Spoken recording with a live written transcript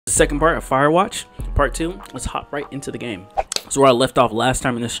second part of Firewatch, part 2. Let's hop right into the game. So where I left off last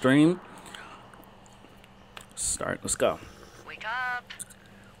time in the stream. Let's go. Wake up.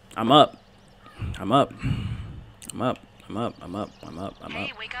 I'm up. I'm up.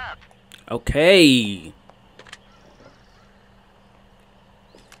 Hey, wake up. Okay.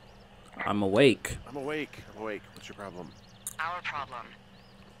 I'm awake. I'm awake. What's your problem? Our problem.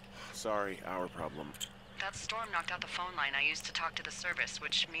 Sorry, our problem. That storm knocked out the phone line I used to talk to the service,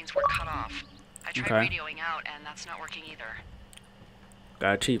 which means we're cut off. I tried Okay. radioing out, and that's not working either.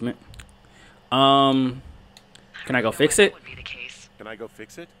 Got achievement. Can I go fix it? That would be the case. Can I go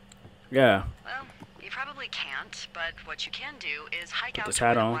fix it? Yeah. Well, you probably can't, but what you can do is hike out this to where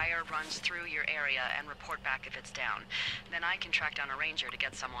hat the on. wire runs through your area and report back if it's down. Then I can track down a ranger to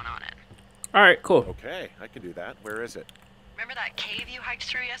get someone on it. All right, cool. Okay, I can do that. Where is it? Remember that cave you hiked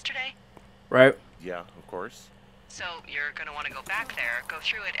through yesterday? Right. Yeah, of course. So you're going to want to go back there, go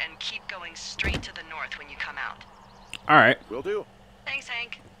through it, and keep going straight to the north when you come out. All right. Will do. Thanks,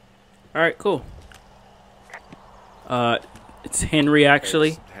 Hank. All right, cool. It's Henry,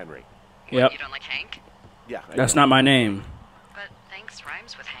 actually. It's Henry. Yep. You don't like Hank? Yeah. That's not my name. But thanks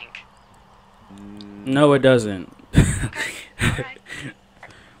rhymes with Hank. No, it doesn't. Okay, alright.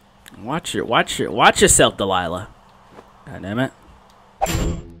 Watch yourself, Delilah. God damn it.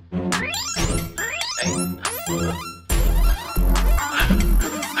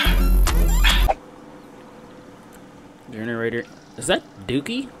 Generator. Is that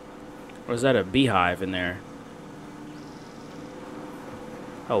Dookie? Or is that a beehive in there?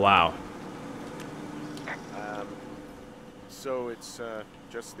 Oh, wow. So it's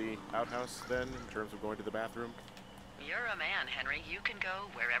just the outhouse then, in terms of going to the bathroom? You're a man, Henry. You can go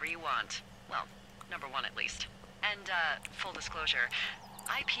wherever you want. Well, number one at least. And, full disclosure,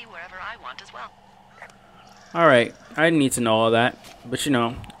 I pee wherever I want as well. Alright, I need to know all that. But, you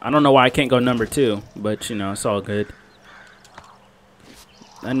know, I don't know why I can't go number 2. But, you know, it's all good.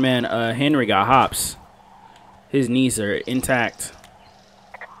 That man, Henry got hops. His knees are intact.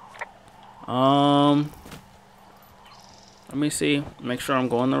 Let me see. Make sure I'm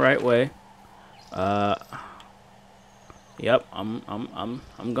going the right way. Yep, I'm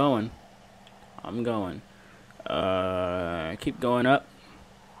going. Keep going up.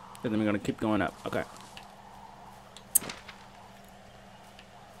 And then we're gonna keep going up. Okay.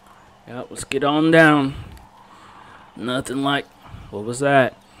 Yep, let's get on down. Nothing like. What was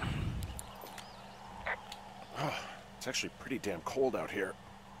that? It's actually pretty damn cold out here.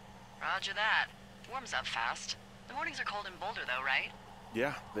 Roger that. Warms up fast. The mornings are cold in Boulder, though, right?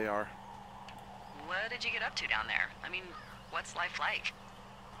 Yeah, they are. What did you get up to down there? I mean, what's life like?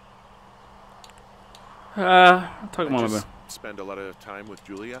 I'll talk I about just it. spend a lot of time with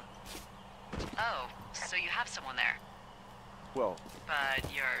Julia. Oh, so you have someone there. Well,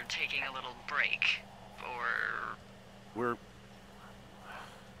 But you're taking a little break. Or... we're...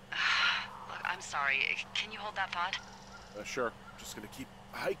 Look, I'm sorry. Can you hold that thought? Sure. Just gonna keep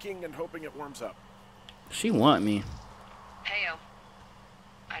hiking and hoping it warms up. She want me. Heyo.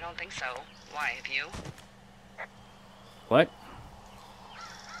 I don't think so. Why, have you? What?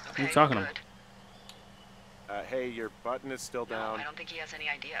 Okay, you talking good. about? Hey, your button is still No, down. I don't think he has any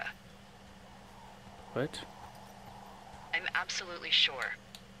idea. What? I'm absolutely sure.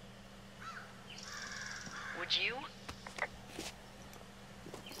 Would you?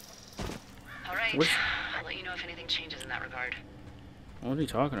 Alright, What's- I'll let you know if anything changes in that regard. What are you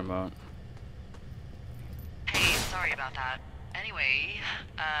talking about? Hey, sorry about that. Anyway,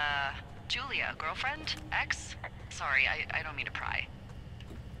 Julia, girlfriend? Ex? Sorry, I don't mean to pry.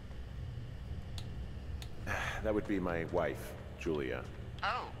 That would be my wife, Julia.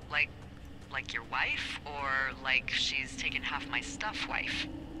 Oh, like your wife? Or like she's taken half my stuff wife?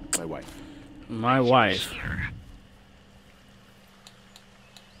 My wife. My Why'd you wife. here?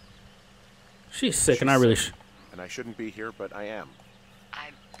 She's sick, and I really. And I shouldn't be here, but I am.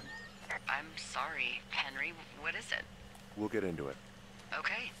 I'm sorry, Henry. What is it? We'll get into it.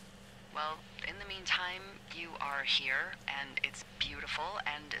 Okay. Well, in the meantime, you are here, and it's beautiful,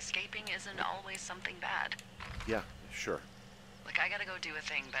 and escaping isn't always something bad. Yeah, sure. Look, I gotta go do a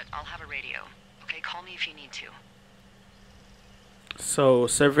thing, but I'll have a radio. Okay, call me if you need to. So,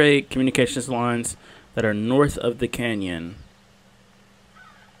 survey communications lines that are north of the canyon.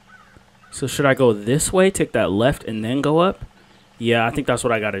 So, should I go this way, take that left, and then go up? Yeah, I think that's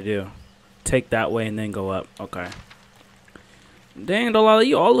what I gotta do. Take that way and then go up. Okay. Dang, Delilah,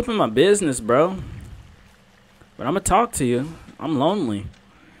 you all up in my business, bro. But I'm gonna talk to you. I'm lonely.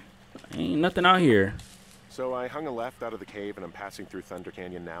 Ain't nothing out here. So I hung a left out of the cave and I'm passing through Thunder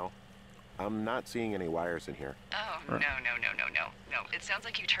Canyon now. I'm not seeing any wires in here. Oh, no, no, no, no, no. No, it sounds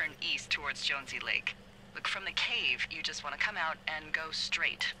like you turn east towards Jonesy Lake. Look, from the cave, you just want to come out and go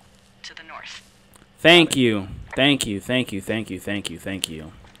straight to the north. Thank you. Thank you. Thank you. Thank you. Thank you. Thank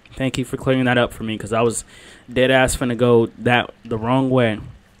you. Thank you for clearing that up for me, because I was dead ass finna go the wrong way.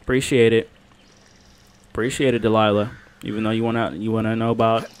 Appreciate it. Appreciate it, Delilah. Even though you wanna know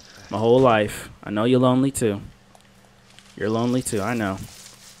about my whole life. I know you're lonely too. You're lonely too, I know.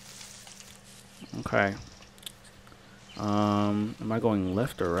 Okay. Am I going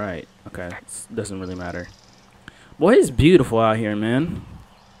left or right? Okay, doesn't really matter. Boy, it's beautiful out here, man.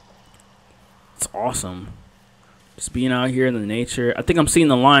 It's awesome. Just being out here in the nature. I think I'm seeing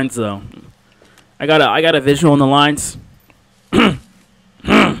the lines though. I got a visual on the lines.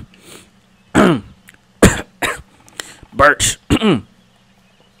 Birch.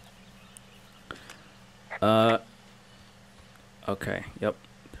 Okay. Yep.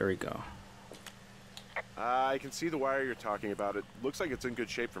 There we go. I can see the wire you're talking about. It looks like it's in good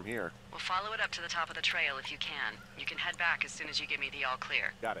shape from here. We'll follow it up to the top of the trail if you can. You can head back as soon as you give me the all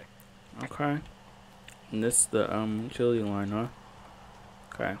clear. Got it. Okay. And this is the utility line, huh?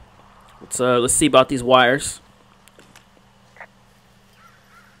 Okay. Let's see about these wires.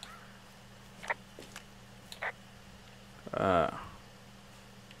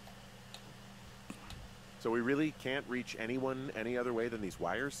 So we really can't reach anyone any other way than these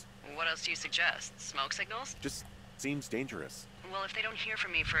wires? What else do you suggest? Smoke signals? Just seems dangerous. Well, if they don't hear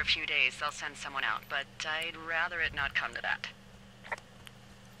from me for a few days, they'll send someone out, but I'd rather it not come to that.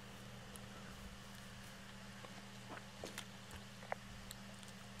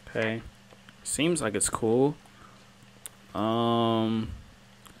 Okay. Seems like it's cool.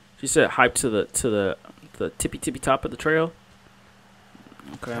 She said hype to the tippy top of the trail.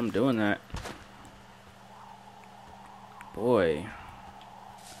 Okay, I'm doing that. Boy.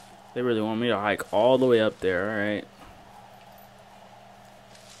 They really want me to hike all the way up there, alright.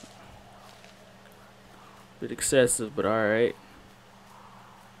 Bit excessive, but alright.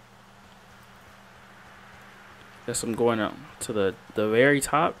 Guess I'm going up to the very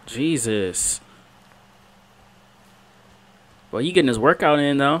top. Jesus. Well, you getting his workout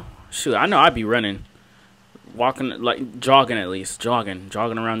in though. Shoot, I know I'd be running. Walking, like jogging at least. Jogging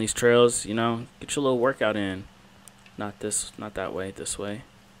around these trails, you know. Get your little workout in. Not that way, this way.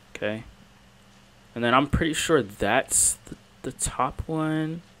 Okay. And then I'm pretty sure that's the top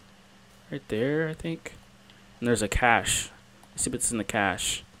one. Right there, I think. And there's a cache. Let's see if it's in the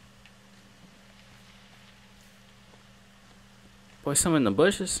cache. Boy, some in the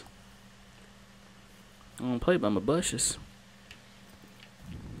bushes. I don't play by my bushes.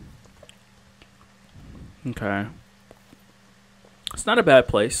 Okay. It's not a bad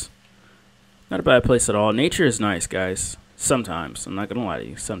place. Not a bad place at all. Nature is nice, guys. Sometimes. I'm not gonna lie to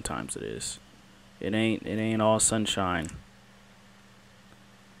you. Sometimes it is. It ain't all sunshine.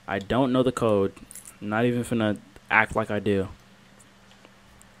 I don't know the code. I'm not even finna act like I do.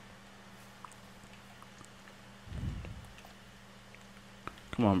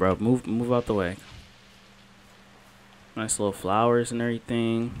 Come on, bro. Move out the way. Nice little flowers and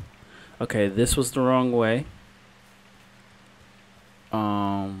everything. Okay, this was the wrong way.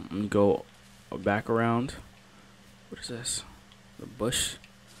 I'm gonna go back around. What is this? The bush.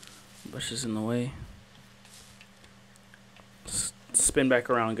 The bush is in the way. Spin back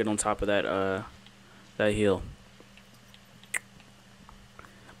around and get on top of that that hill.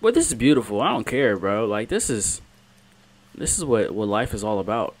 But this is beautiful. I don't care, bro. Like this is what life is all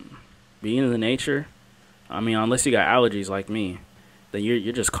about. Being in the nature. I mean, unless you got allergies like me, then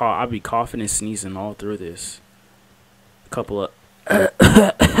you're just I'll be coughing and sneezing all through this. A couple of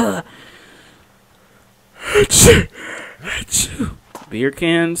beer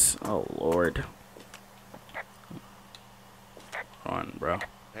cans. Oh Lord. Come on, bro.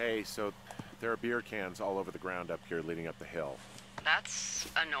 Hey, so there are beer cans all over the ground up here leading up the hill. That's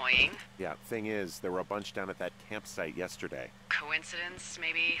annoying. Yeah, thing is, there were a bunch down at that campsite yesterday. Coincidence,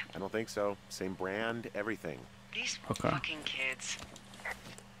 maybe? I don't think so. Same brand, everything. These Okay. fucking kids.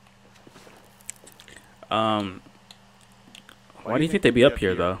 Why do you think they'd be up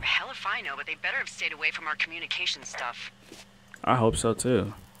here, though? Hell if I know, but they better have stayed away from our communication stuff. I hope so,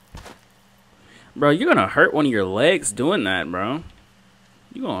 too. Bro, you're gonna hurt one of your legs doing that, bro.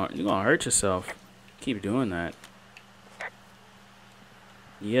 You're gonna hurt yourself. Keep doing that.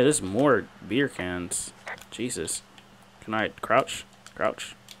 Yeah, there's more beer cans. Jesus. Can I crouch?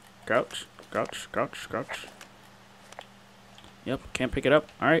 Crouch. Crouch. Crouch. Crouch. Crouch. Yep, can't pick it up.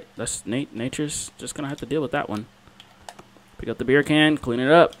 Alright, that's nature's just gonna have to deal with that one. Pick up the beer can, clean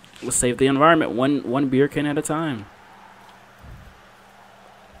it up. Let's save the environment one beer can at a time.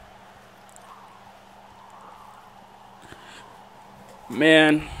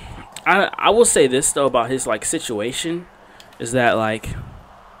 Man, I will say this though about his like situation is that like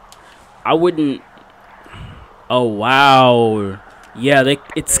I wouldn't. Oh wow, yeah,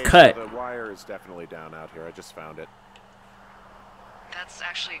 it's Hey, cut. so the wire is definitely down out here. I just found it. That's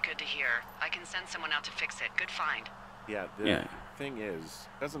actually good to hear. I can send someone out to fix it. Good find. Yeah, the Yeah. thing is,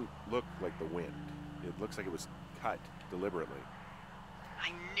 it doesn't look like the wind. It looks like it was cut deliberately. I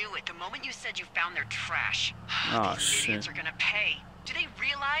knew it. The moment you said you found their trash. Oh These shit. idiots are gonna pay. Do they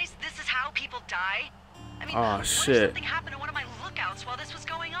realize this is how people die? I mean, Oh what if shit. something happened to one of my lookouts while this was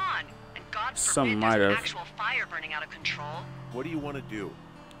going on? And God Some forbid might there's an have. actual fire burning out of control. What do you want to do?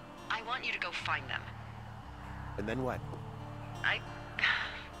 I want you to go find them. And then what? I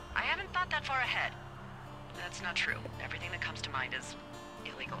haven't thought that far ahead. That's not true. Everything that comes to mind is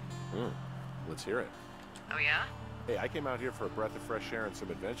illegal. Let's hear it. Oh yeah? Hey, I came out here for a breath of fresh air and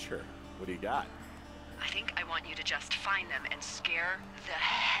some adventure. What do you got? I think I want you to just find them and scare the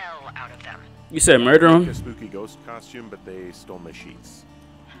hell out of them. You said murder Like a him? spooky ghost costume, but they stole my sheets.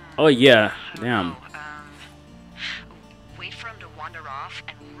 Oh yeah, I don't damn. know, wait for them to wander off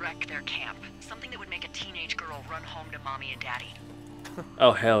and wreck their camp. Something that would make a teenage girl run home to mommy and daddy.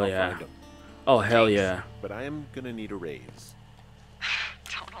 Oh hell I'll yeah. find 'em. Oh hell Thanks. yeah. But I am gonna need a raise.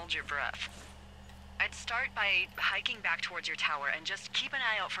 Don't hold your breath. I'd start by hiking back towards your tower and just keep an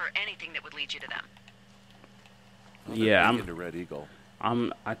eye out for anything that would lead you to them. Yeah, I'm into Red Eagle.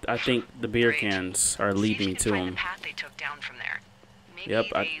 I think the beer Great. cans are See if leading you me can to find him. the path they took down from there. Maybe Yep,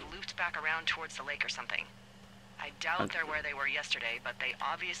 they looped back around towards the lake or something. I doubt they're where they were yesterday, but they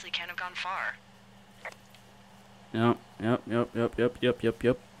obviously can't have gone far. Yep.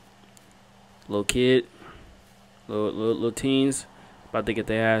 Little kid, little teens, about to get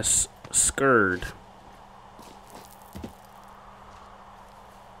their ass scurred.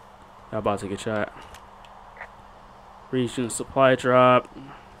 Y'all about to get shot. Reaching supply drop.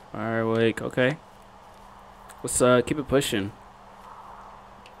 Fire wake. Okay. Let's keep it pushing.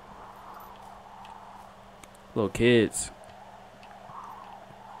 Little kids.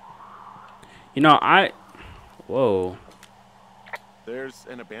 You know, whoa. There's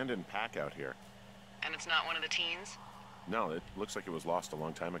an abandoned pack out here. And it's not one of the teens? No, it looks like it was lost a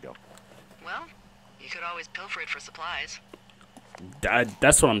long time ago. Well, you could always pilfer it for supplies.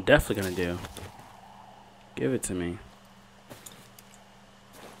 That's what I'm definitely gonna do. Give it to me.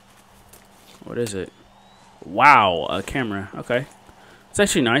 What is it? Wow, a camera. Okay. It's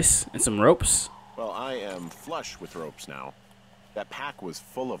actually nice. And some ropes. Well, I am flush with ropes now. That pack was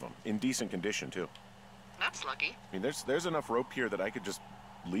full of them, in decent condition too. That's lucky. I mean, there's enough rope here that I could just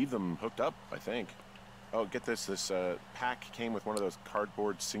leave them hooked up, I think. Oh, get this. This pack came with one of those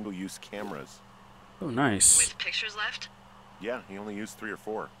cardboard single-use cameras. Oh, nice. With pictures left? Yeah, he only used 3 or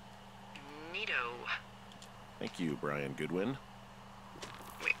 4. Neato. Thank you, Brian Goodwin.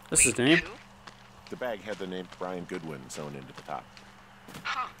 Wait, That's his name? who? The bag had the name Brian Goodwin sewn into the top.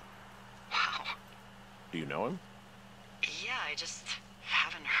 Huh. Wow. Do you know him? Yeah, I just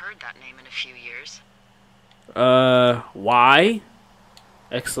haven't heard that name in a few years. Why?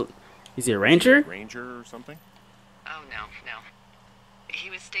 Excellent. Is he a ranger? Ranger or something? Oh, no. He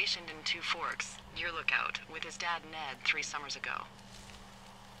was stationed in Two Forks, your lookout, with his dad Ned 3 summers ago.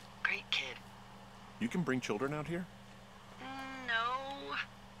 Great kid. You can bring children out here? No.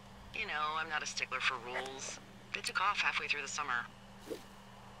 You know, I'm not a stickler for rules. They took off halfway through the summer.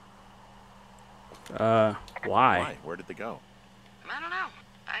 Why? Where did they go? I don't know.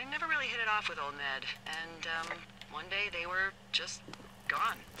 I never really hit it off with old Ned, and, one day they were just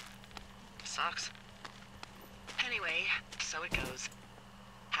gone. Sucks. Anyway, so it goes.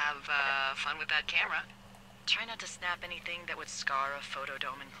 Have, fun with that camera. Try not to snap anything that would scar a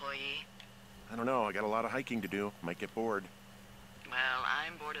Photodome employee. I don't know. I got a lot of hiking to do. Might get bored. Well,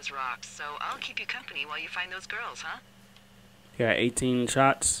 I'm bored as rocks, so I'll keep you company while you find those girls, huh? Got 18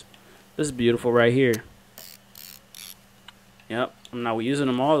 shots. This is beautiful right here. Yep. I'm not using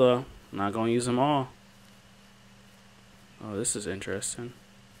them all, though. I'm not going to use them all. Oh, this is interesting.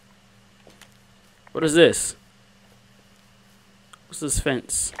 What is this? What's this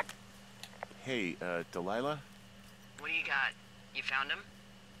fence? Hey, Delilah? What do you got? You found him?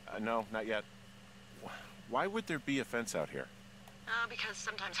 No, not yet. Why would there be a fence out here? Because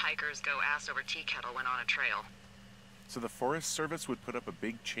sometimes hikers go ass over tea kettle when on a trail. So the Forest Service would put up a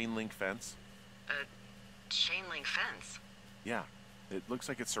big chain link fence? A chain link fence? Yeah. It looks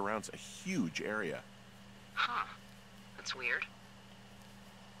like it surrounds a huge area. Huh. That's weird.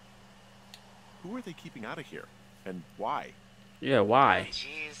 Who are they keeping out of here? And why? Yeah, why?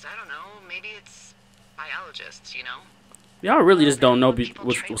 Jeez, I don't know. Maybe it's biologists, you know? Y'all really just don't know People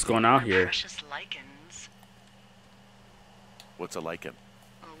what's trade going on their here. Precious lichens. What's a lichen?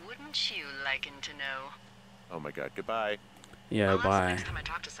 Well, wouldn't you liken to know? Oh my god, goodbye. Yeah, Well, that's the bye. next time I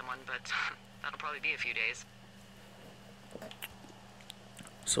talk to someone, but that'll probably be a few days.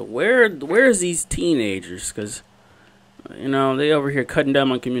 So where's these teenagers? Because, you know, they over here cutting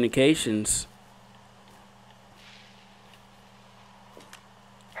down on communications.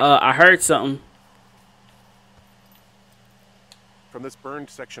 I heard something. From this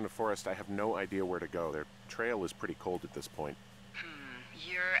burned section of forest, I have no idea where to go. Their trail is pretty cold at this point.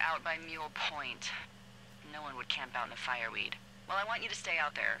 You're out by Mule Point. No one would camp out in a fireweed. Well, I want you to stay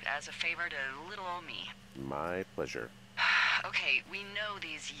out there as a favor to little old me. My pleasure. Okay, we know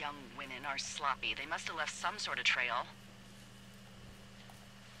these young women are sloppy. They must have left some sort of trail.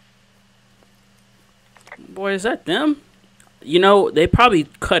 Boy, is that them? You know, they probably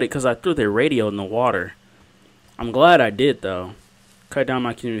cut it because I threw their radio in the water. I'm glad I did, though. Cut down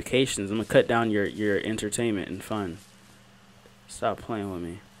my communications. I'm going to cut down your entertainment and fun. Stop playing with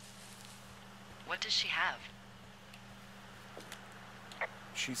me. What does she have?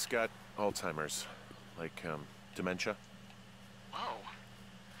 She's got Alzheimer's. Like, dementia. Whoa.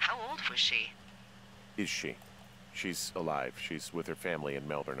 How old was she? Is she? She's alive. She's with her family in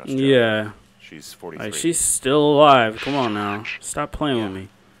Melbourne, Australia. Yeah. She's 43. Like, she's still alive. Come on now. Stop playing with me.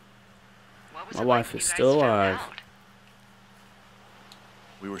 What was My it wife like when is you still guys found alive. out?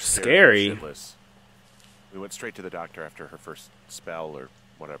 We were scared Scary. shitless. We went straight to the doctor after her first spell or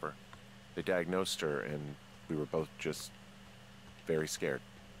whatever. They diagnosed her, and we were both just very scared.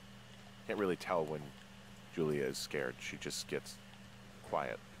 Can't really tell when Julia is scared. She just gets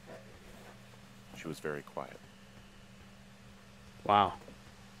quiet. She was very quiet. Wow.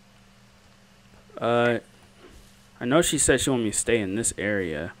 I know she said she wanted me to stay in this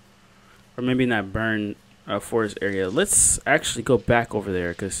area. Or maybe in that burned forest area. Let's actually go back over there,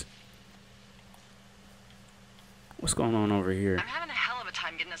 because... What's going on over here? I'm having a hell of a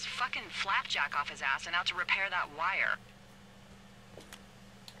time getting this fucking flapjack off his ass and out to repair that wire.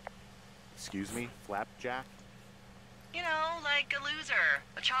 Excuse me, Flapjack? You know, like a loser,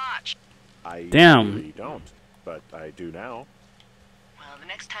 a chotch. I Damn. really don't, but I do now. Well, the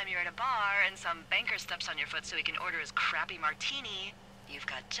next time you're at a bar and some banker steps on your foot so he can order his crappy martini, you've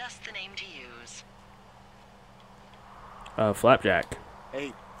got just the name to use. Flapjack.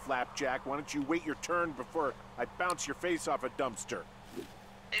 Hey, Flapjack, why don't you wait your turn before I bounce your face off a dumpster?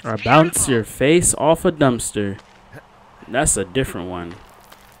 It's Or bounce beautiful. your face off a dumpster. That's a different one.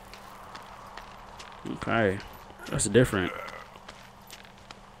 Okay. That's different.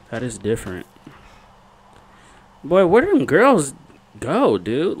 That is different. Boy, where do them girls go,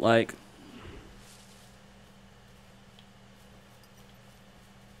 dude? Like...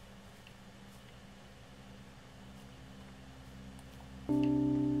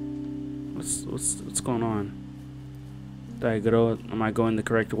 What's going on? Did I go? Am I going the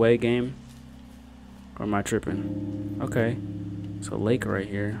correct way, game? Or am I tripping? Okay. It's a lake right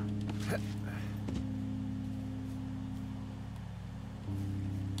here.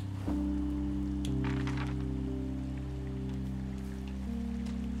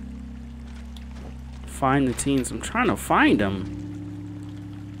 Find the teens. I'm trying to find them.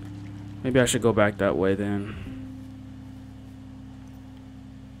 Maybe I should go back that way then.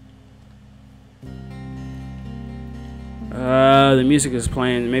 The music is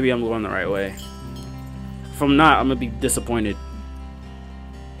playing. Maybe I'm going the right way. If I'm not, I'm gonna be disappointed.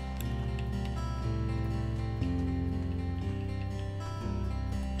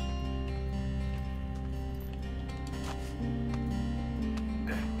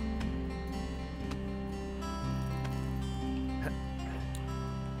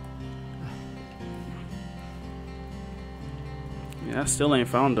 Yeah, I still ain't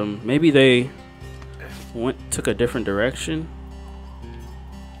found them. Maybe they took a different direction.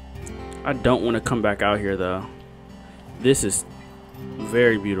 I don't want to come back out here though. This is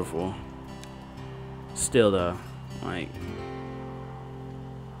very beautiful. Still though, like,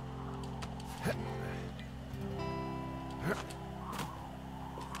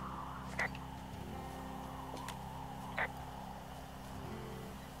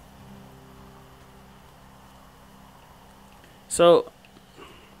 so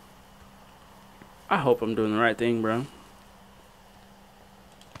I hope I'm doing the right thing, bro.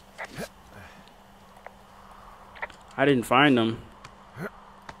 I didn't find them.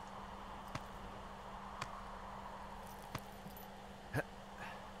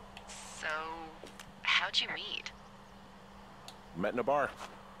 So, how'd you meet? Met in a bar.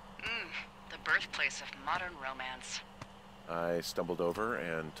 The birthplace of modern romance. I stumbled over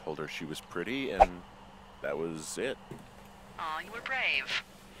and told her she was pretty, and that was it. Aw, you were brave.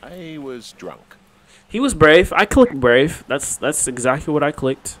 I was drunk. He was brave. I clicked brave. That's exactly what I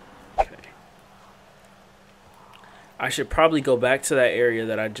clicked. Okay. I should probably go back to that area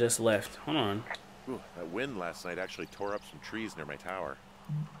that I just left. Hold on. Ooh, that wind last night actually tore up some trees near my tower.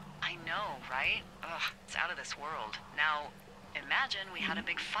 I know, right? Ugh, it's out of this world. Now, imagine we had a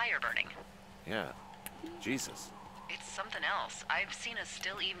big fire burning. Yeah. Jesus. It's something else. I've seen a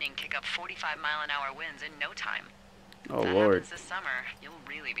still evening kick up 45-mile-an-hour winds in no time. Oh, If that Lord. happens this summer, you'll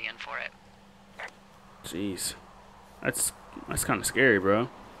really be in for it. Jeez. That's kind of scary, bro.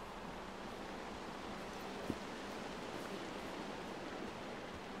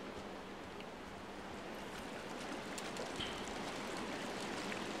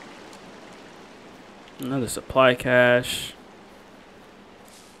 Another supply cache.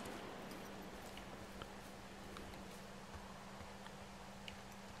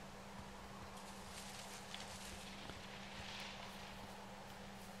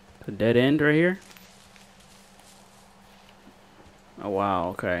 A dead end right here. Oh wow,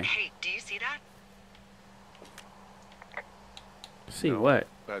 okay. Hey, do you see that? See No. what?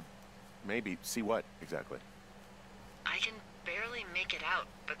 Maybe. See what, exactly? I can barely make it out,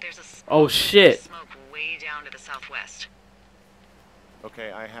 but there's a Oh shit. smoke way down to the southwest.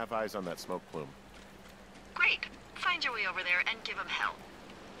 Okay, I have eyes on that smoke plume. Great. Find your way over there and give them hell.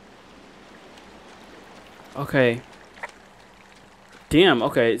 Okay. Damn,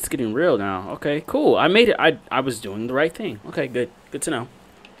 okay, it's getting real now. Okay, cool. I made it. I was doing the right thing. Okay, good. Good to know.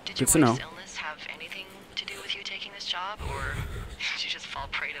 Did Good your to know. wife's illness have anything to do with you taking this job, or did you just fall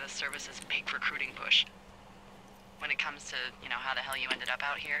prey to the service's big recruiting push? When it comes to, how the hell you ended up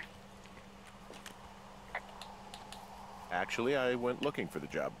out here? Actually, I went looking for the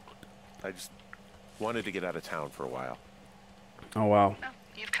job. I just wanted to get out of town for a while. Oh wow. Well,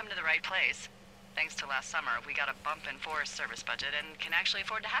 you've come to the right place. Thanks to last summer, we got a bump in Forest Service budget and can actually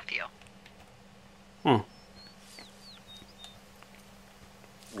afford to have you. Huh.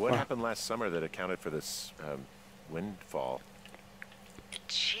 What happened last summer that accounted for this windfall?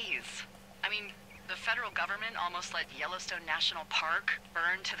 Jeez. I mean, the federal government almost let Yellowstone National Park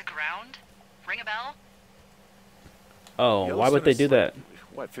burn to the ground? Ring a bell? Oh, why would Yellowstone they is do that?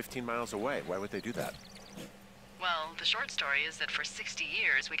 What, 15 miles away? Why would they do that? Well, the short story is that for 60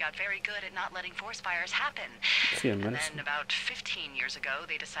 years, we got very good at not letting forest fires happen. See a And medicine. then about 15 years ago,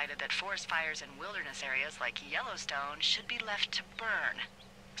 they decided that forest fires in wilderness areas like Yellowstone should be left to burn.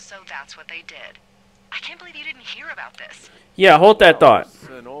 So that's what they did. I can't believe you didn't hear about this. Yeah, hold that thought. It's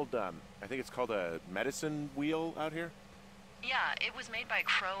an old, I think it's called a medicine wheel out here. Yeah, it was made by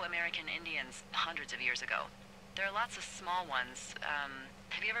Crow American Indians hundreds of years ago. There are lots of small ones.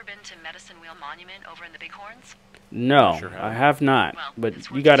 Have you ever been to Medicine Wheel Monument over in the Bighorns? No, Sure have. I have not. Well, But it's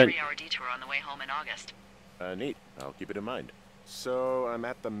you worth gotta. a 3-hour detour on the way home in August. Neat. I'll keep it in mind. So I'm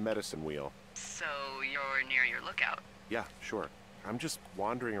at the medicine wheel. So you're near your lookout. Yeah, sure. I'm just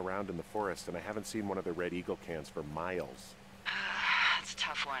wandering around in the forest and I haven't seen one of the Red Eagle cans for miles. That's a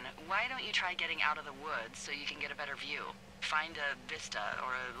tough one. Why don't you try getting out of the woods so you can get a better view? Find a vista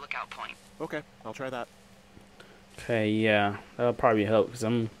or a lookout point. Okay, I'll try that. Okay, yeah, that'll probably help because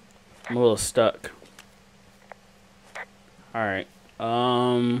I'm a little stuck. All right.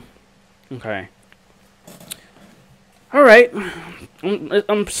 Okay. All right.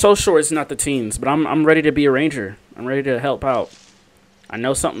 I'm so sure it's not the teens, but I'm ready to be a ranger. I'm ready to help out. I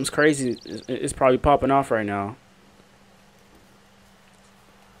know something's crazy is probably popping off right now.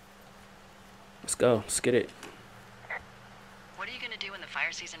 Let's go. Let's get it. What are you gonna do when the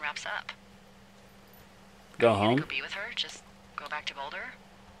fire season wraps up? Go Are you gonna home. go be with her? Just go back to Boulder?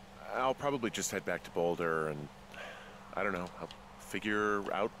 I'll probably just head back to Boulder and, I don't know, I'll figure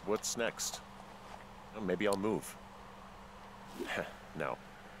out what's next. Well, maybe I'll move. No.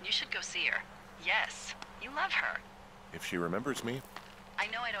 You should go see her. Yes, you love her. If she remembers me. I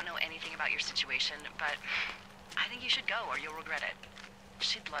know I don't know anything about your situation, but I think you should go or you'll regret it.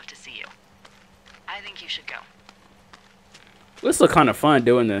 She'd love to see you. I think you should go. This look kind of fun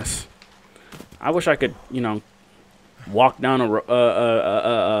doing this. I wish I could, walk down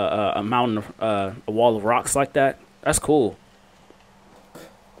a mountain, a wall of rocks like that. That's cool.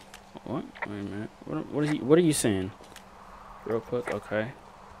 What? Wait a minute. What are you saying? Real quick, okay.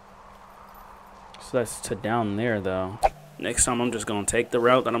 So that's to down there, though. Next time, I'm just gonna take the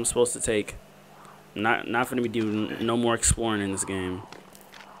route that I'm supposed to take. Not gonna be doing no more exploring in this game.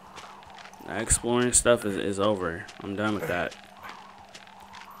 That exploring stuff is over. I'm done with that.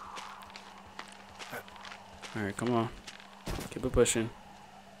 All right, come on. Keep it pushing.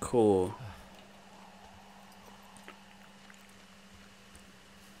 Cool.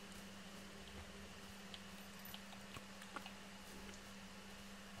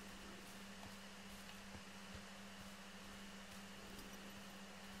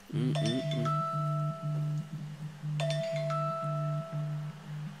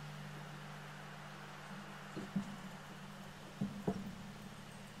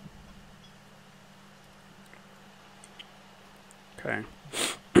 Okay.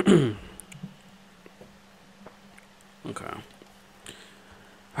 Okay.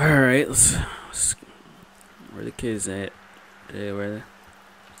 All right. Let's. Where the kids at? Where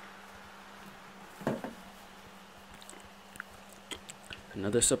they?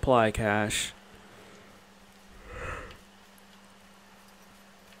 Another supply cache.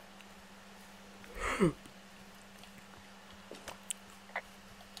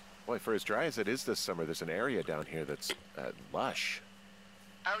 Boy, for as dry as it is this summer, there's an area down here that's lush.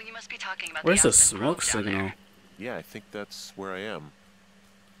 Oh, you must be talking about Where's the the Aspen smoke Grove down signal? there. Yeah, I think that's where I am.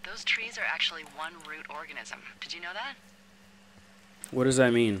 Those trees are actually one root organism. Did you know that? What does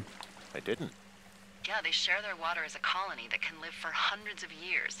that mean? I didn't. Yeah, they share their water as a colony that can live for hundreds of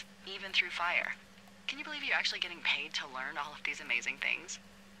years, even through fire. Can you believe you're actually getting paid to learn all of these amazing things?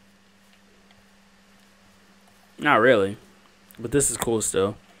 Not really. But this is cool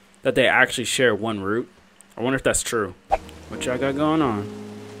still. That they actually share one root. I wonder if that's true. What y'all got going on?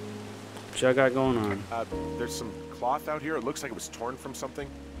 What y'all got going on? There's some cloth out here. It looks like it was torn from something.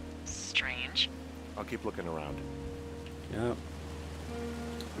 Strange. I'll keep looking around. Yep.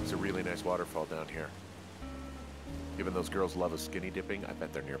 There's a really nice waterfall down here. Given those girls love a skinny dipping, I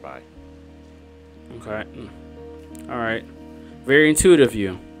bet they're nearby. Okay. Alright. Very intuitive of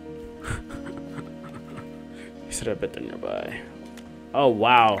you. He said I bet they're nearby. Oh,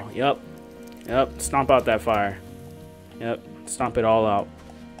 wow. Yep. Yep. Stomp out that fire. Yep. Stomp it all out.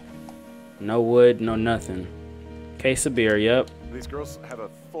 No wood, no nothing. Case of beer, yep. These girls have a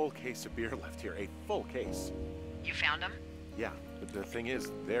full case of beer left here. A full case. You found them? Yeah, but the thing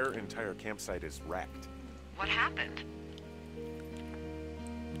is, their entire campsite is wrecked. What happened?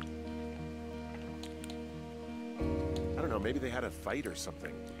 I don't know, maybe they had a fight or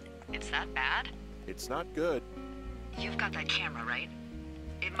something. It's that bad? It's not good. You've got that camera, right?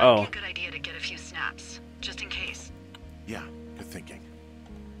 It might be Oh. a good idea to get a few snaps, just in case. Yeah, good thinking.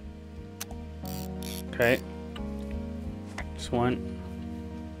 Okay. This one.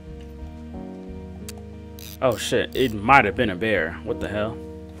 Oh shit, it might have been a bear. What the hell?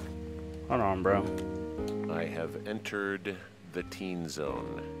 Hold on, bro. I have entered the teen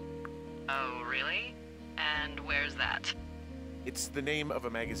zone. Oh, really? And where's that? It's the name of a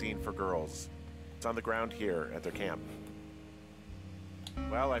magazine for girls. It's on the ground here at their camp.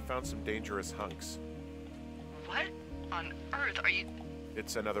 Well, I found some dangerous hunks. What on earth are you...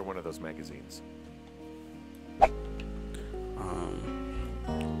 It's another one of those magazines.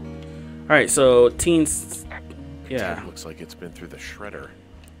 Alright, so teens. Yeah. It looks like it's been through the shredder,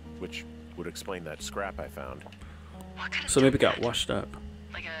 which would explain that scrap I found. What could have So maybe it done got that? washed up.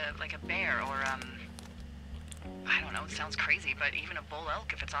 Like a bear or, I don't know, it sounds crazy, but even a bull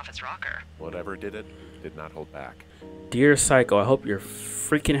elk if it's off its rocker. Whatever did it, did not hold back. Dear Psycho, I hope you're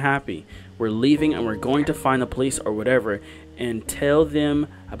freaking happy. We're leaving and we're going to find the police or whatever and tell them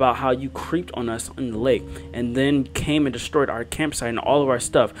about how you creeped on us in the lake and then came and destroyed our campsite and all of our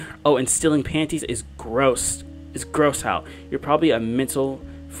stuff. Oh, and stealing panties is gross. It's gross out. You're probably a mental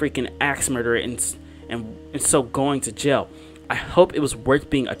freaking axe murderer and so going to jail. I hope it was worth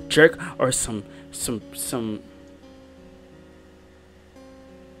being a jerk or some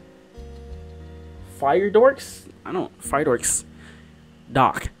fire dorks? I don't fire dorks.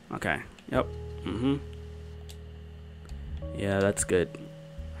 Doc. Okay. Yep. Yeah, that's good.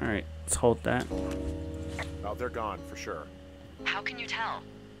 Alright, let's hold that. Oh, they're gone for sure. How can you tell?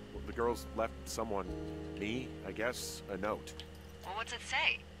 Well, the girls left someone, me, I guess, a note. Well, what's it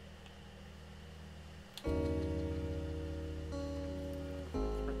say?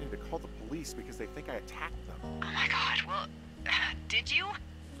 Threatening to call the police because they think I attacked them. Oh my god, well, did you?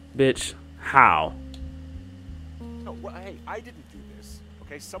 Bitch, how? No, well, hey, I didn't do this.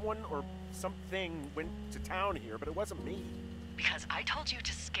 Okay, someone or something went to town here, but it wasn't me. Because I told you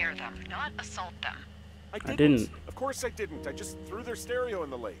to scare them, not assault them. I didn't. Of course I didn't. I just threw their stereo in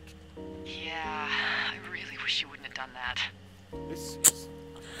the lake. Yeah, I really wish you wouldn't have done that. This is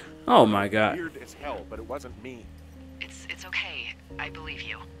Oh my god. weird as hell, but it wasn't me. It's okay. I believe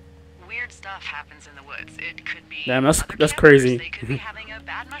you. Weird stuff happens in the woods. It could be Damn, that's other campers. crazy. They could be having a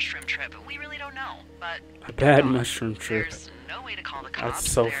bad mushroom trip. We really don't know. But A bad gone. mushroom trip. There's no way to call the cops.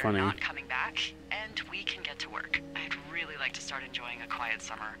 That's so They're funny. not coming back, and we can get to work. I'd really like to start enjoying a quiet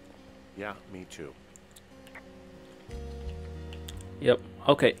summer. Yeah, me too. Yep.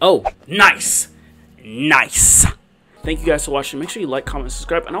 Okay. Oh, nice. Nice. Thank you guys for watching. Make sure you like, comment,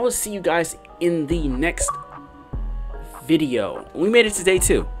 subscribe, and I will see you guys in the next video. We made it to day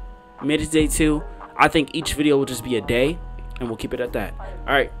 2. Made it to day 2. I think each video will just be a day, and we'll keep it at that.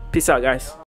 All right, peace out, guys.